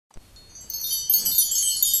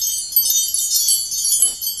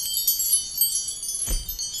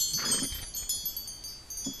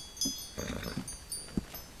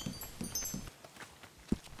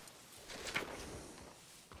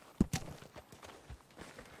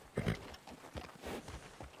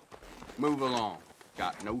Move along.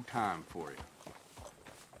 Got no time for you.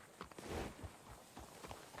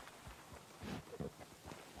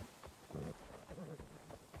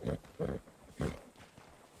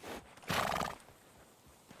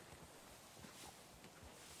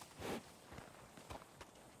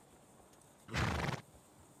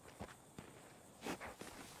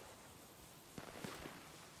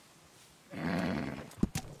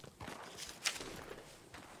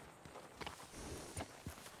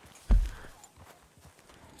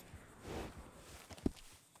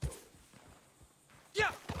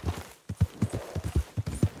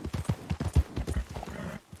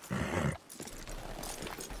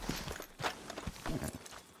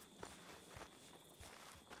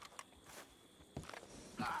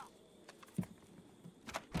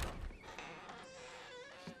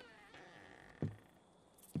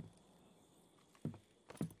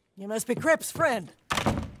 You must be Cripps' friend.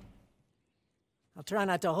 I'll try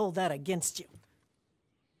not to hold that against you.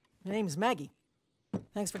 My name's Maggie.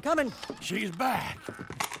 Thanks for coming. She's back.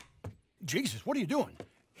 Jesus, what are you doing?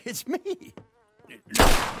 It's me.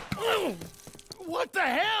 What the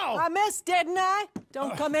hell? I missed, didn't I?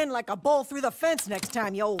 Don't come in like a bull through the fence next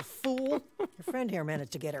time, you old fool. Your friend here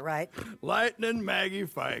managed to get it right. Lightning Maggie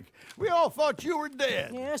Fike. We all thought you were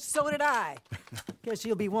dead. Yeah, so did I. Guess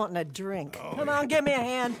you'll be wanting a drink. Come on, give me a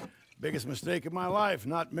hand. Biggest mistake of my life,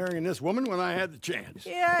 not marrying this woman when I had the chance.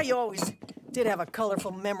 Yeah, you always did have a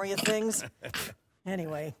colorful memory of things.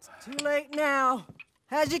 Anyway, it's too late now.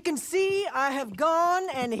 As you can see, I have gone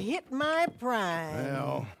and hit my prime.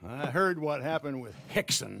 Well, I heard what happened with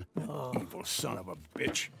Hickson. Evil son of a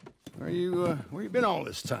bitch. Where you been all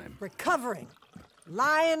this time? Recovering.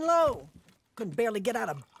 Lying low. Couldn't barely get out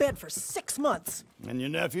of bed for 6 months. And your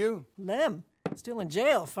nephew? Lem. Still in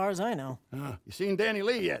jail, as far as I know. You seen Danny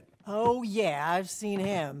Lee yet? Oh, yeah, I've seen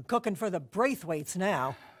him. Cooking for the Braithwaites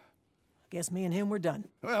now. Guess me and him were done.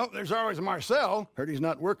 Well, there's always Marcel. Heard he's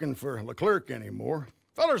not working for Leclerc anymore.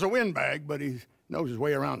 Feller's a windbag, but he knows his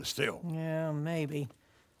way around the still. Yeah, maybe.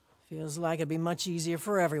 Feels like it'd be much easier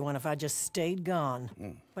for everyone if I just stayed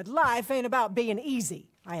gone. But life ain't about being easy.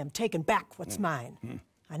 I am taking back what's mine.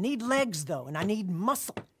 I need legs, though, and I need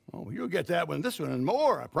muscle. Oh, you'll get that one, this one, and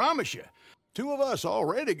more, I promise you. 2 of us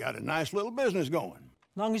already got a nice little business going.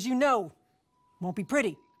 Long as you know, won't be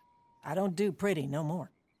pretty. I don't do pretty no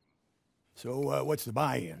more. So, what's the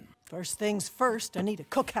buy-in? First things first, I need a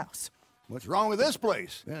cookhouse. What's wrong with this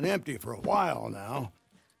place? Been empty for a while now.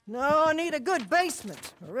 No, I need a good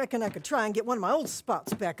basement. I reckon I could try and get one of my old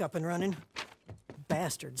spots back up and running.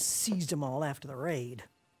 Bastards seized them all after the raid.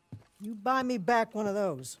 You buy me back one of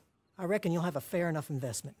those, I reckon you'll have a fair enough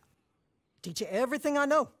investment. Teach you everything I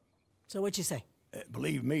know. So what you say?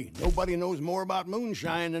 Believe me, nobody knows more about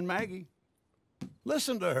moonshine than Maggie.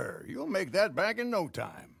 Listen to her. You'll make that back in no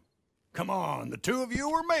time. Come on, the 2 of you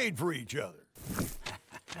were made for each other.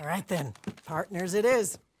 All right, then. Partners it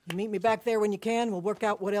is. You meet me back there when you can. We'll work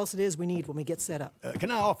out what else it is we need when we get set up.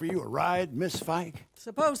 Can I offer you a ride, Miss Fike?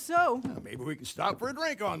 Suppose so. Maybe we can stop for a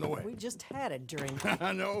drink on the way. We just had a drink.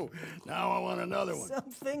 I know. Now I want another one.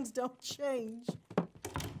 Some things don't change.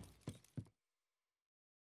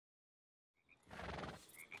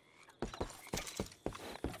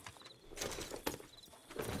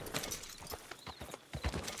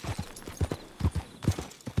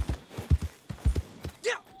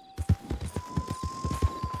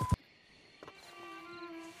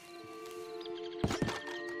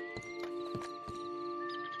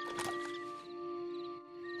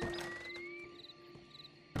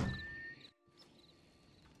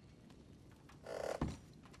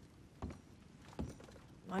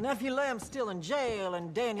 My nephew Lem's still in jail,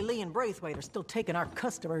 and Danny Lee and Braithwaite are still taking our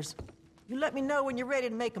customers. You let me know when you're ready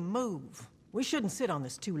to make a move. We shouldn't sit on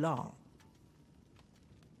this too long.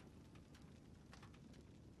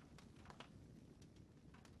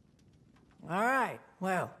 All right,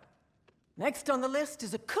 well, next on the list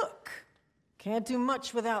is a cook. Can't do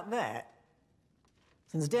much without that.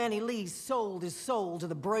 Since Danny Lee sold his soul to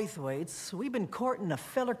the Braithwaites, we've been courting a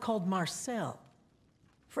feller called Marcel.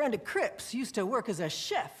 Friend of Cripps used to work as a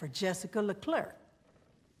chef for Jessica Leclerc.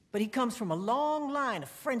 But he comes from a long line of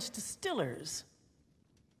French distillers.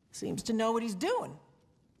 Seems to know what he's doing.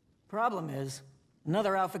 Problem is,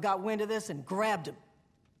 another outfit got wind of this and grabbed him.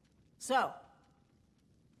 So,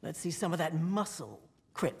 let's see some of that muscle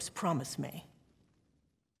Cripps promised me.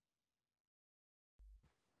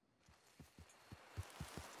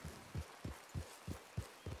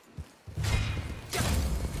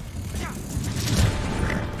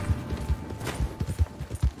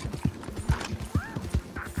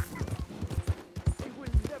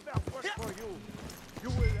 You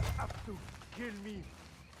will have to kill me.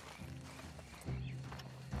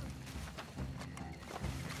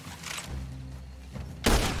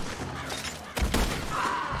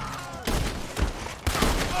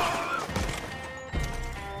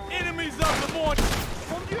 Ease up the morning.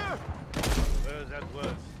 Mon Dieu! Well, that was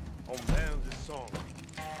on the song.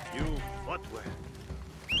 You fought well.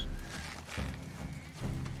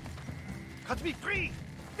 Cut me free!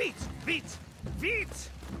 Vite! Vite! Vite!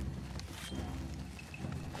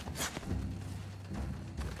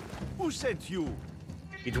 Who sent you?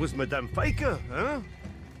 It was Madame Fike, huh?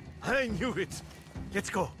 I knew it. Let's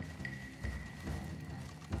go.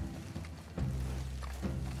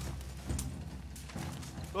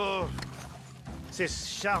 Oh, c'est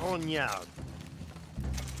charognard.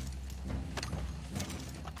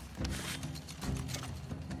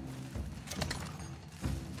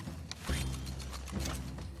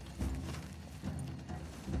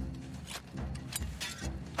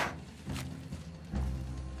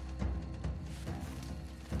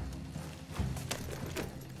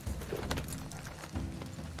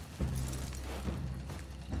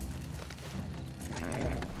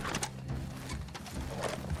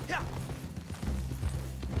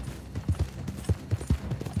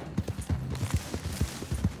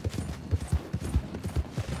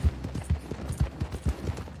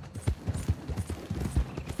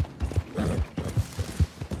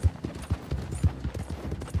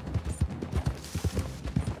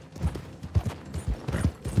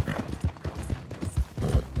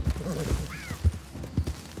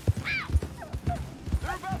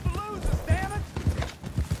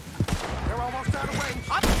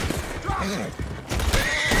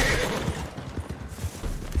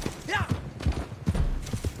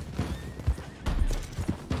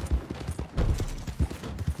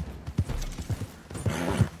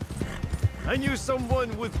 I knew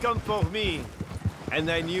someone would come for me.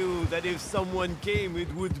 And I knew that if someone came,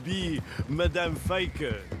 it would be Madame Fike.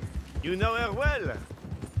 You know her well.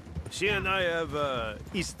 She and I have a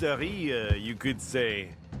history, you could say.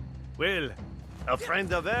 Well, a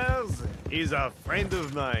friend of hers is a friend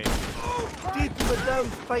of mine. Did Madame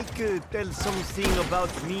Fike tell something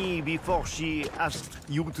about me before she asked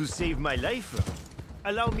you to save my life?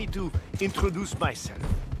 Allow me to introduce myself.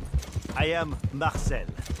 I am Marcel.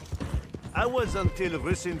 I was until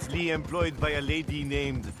recently employed by a lady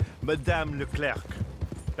named Madame Leclerc.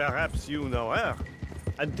 Perhaps you know her.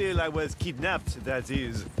 Until I was kidnapped, that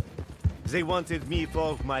is. They wanted me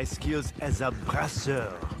for my skills as a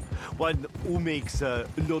brasseur. One who makes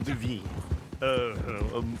l'eau de vie.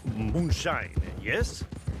 Moonshine, yes?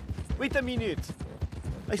 Wait a minute.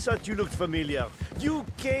 I thought you looked familiar. You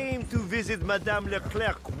came to visit Madame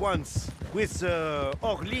Leclerc once with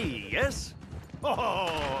Orly, yes?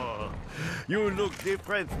 Oh, you look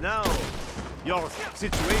different now. Your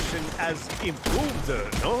situation has improved,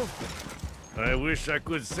 no? I wish I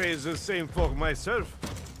could say the same for myself.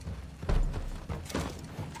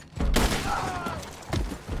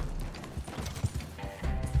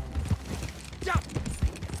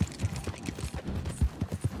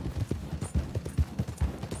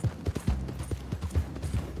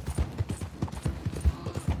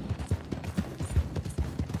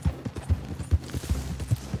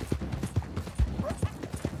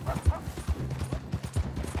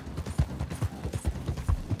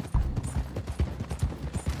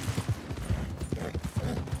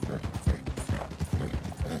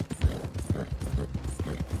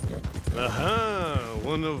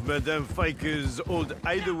 One of Madame Fike's old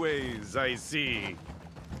hideaways, I see.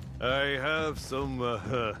 I have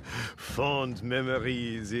some fond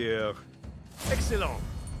memories here. Excellent.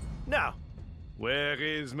 Now, where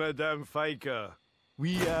is Madame Fike?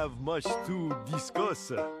 We have much to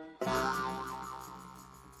discuss.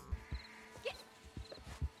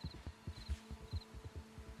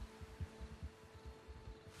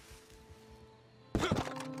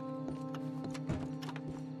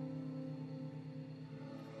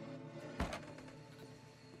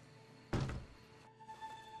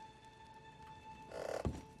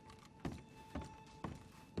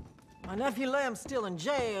 My nephew Lem's still in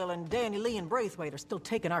jail, and Danny Lee and Braithwaite are still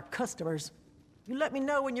taking our customers. You let me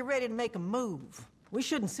know when you're ready to make a move. We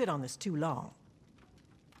shouldn't sit on this too long.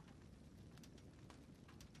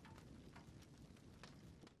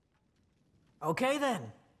 Okay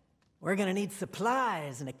then. We're gonna need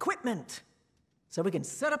supplies and equipment, so we can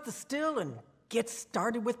set up the still and get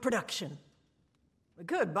started with production. We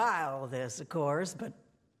could buy all this, of course, but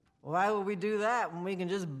why would we do that when we can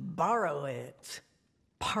just borrow it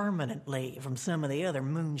permanently from some of the other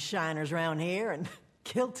Moonshiners around here and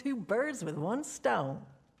kill two birds with one stone?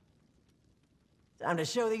 Time to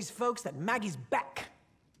show these folks that Maggie's back.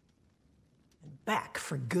 And back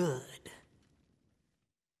for good.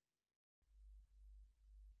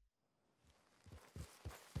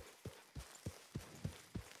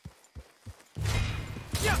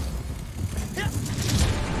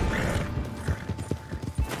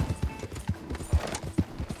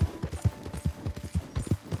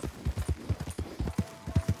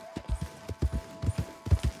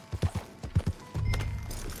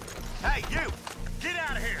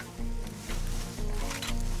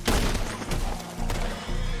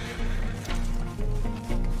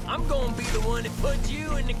 I'm gonna be the one that puts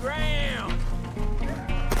you in the ground.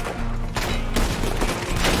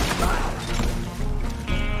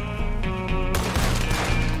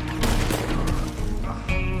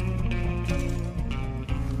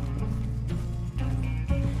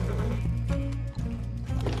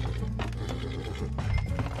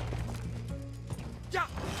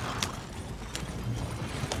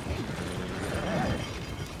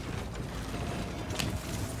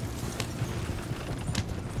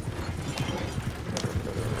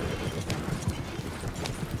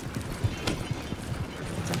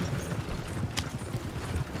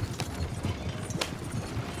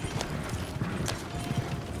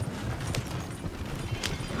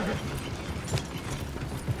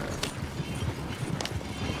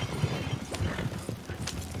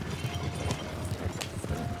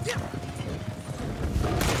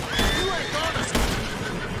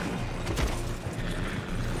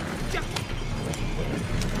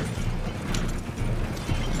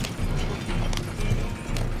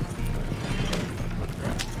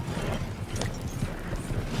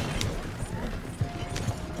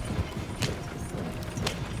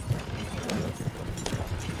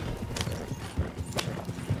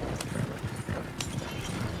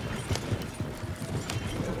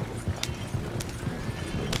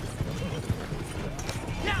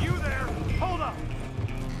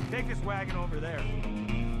 Wagon over there.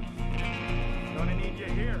 Gonna need you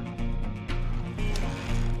here.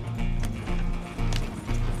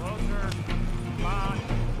 Closer. Come on.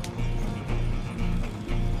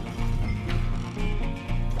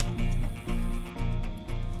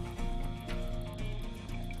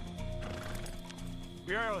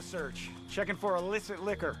 Bureau search. Checking for illicit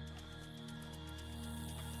liquor.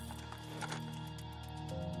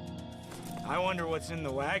 I wonder what's in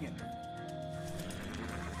the wagon.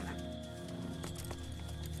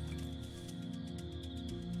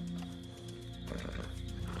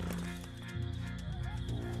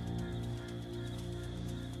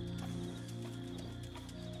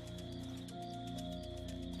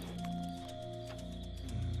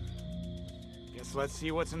 Let's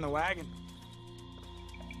see what's in the wagon.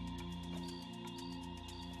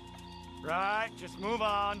 Right, just move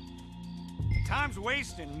on. Time's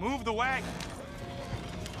wasting. Move the wagon.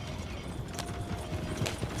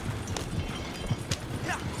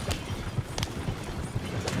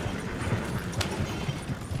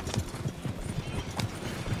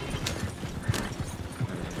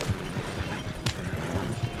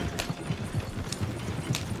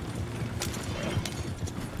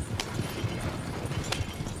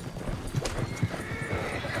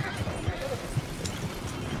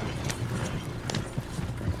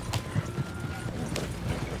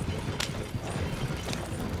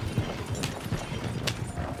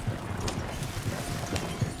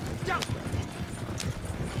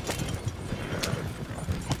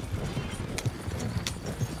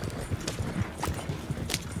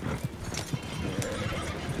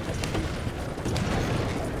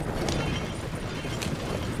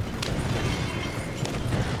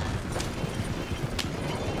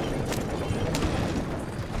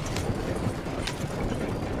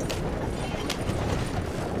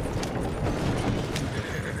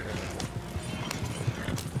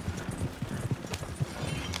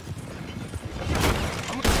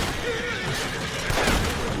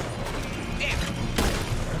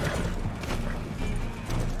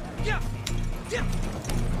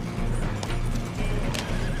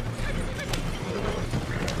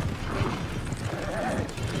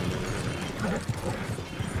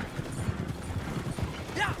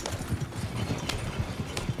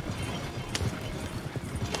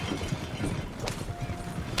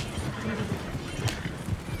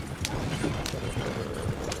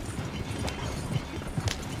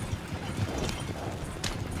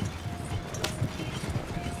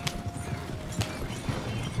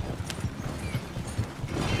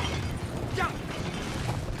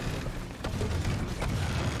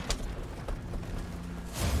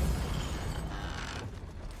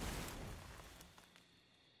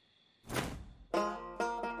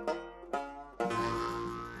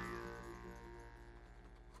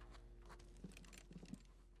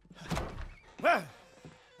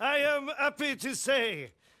 I am happy to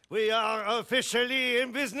say we are officially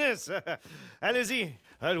in business. Allez-y,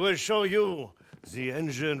 I will show you the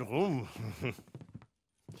engine room.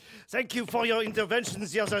 Thank you for your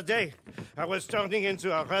interventions the other day. I was turning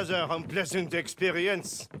into a rather unpleasant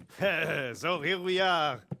experience. So here we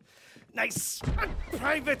are. Nice and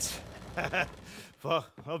private. For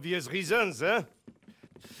obvious reasons, huh?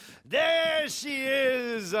 There she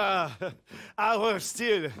is! Our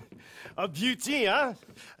still. A beauty, huh?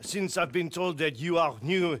 Since I've been told that you are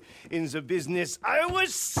new in the business, I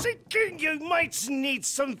was thinking you might need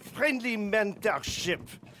some friendly mentorship.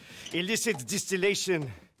 Illicit distillation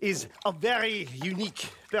is a very unique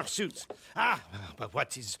pursuit. But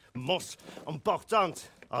what is most important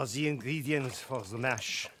are the ingredients for the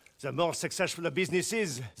mash. The more successful a business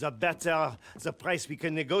is, the better the price we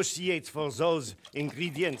can negotiate for those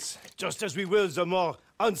ingredients. Just as we will, the more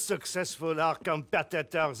unsuccessful our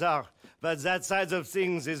competitors are. But that side of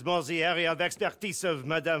things is more the area of expertise of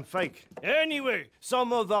Madame Fike. Anyway,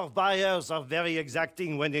 some of our buyers are very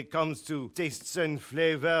exacting when it comes to tastes and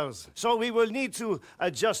flavors. So we will need to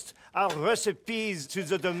adjust our recipes to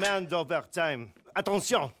the demand over time.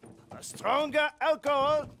 Attention, a stronger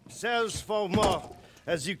alcohol sells for more,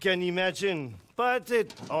 as you can imagine. But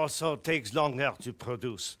it also takes longer to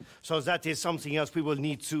produce. So that is something else we will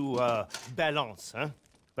need to balance, huh?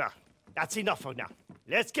 Well, that's enough for now.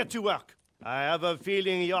 Let's get to work. I have a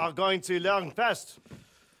feeling you are going to learn fast.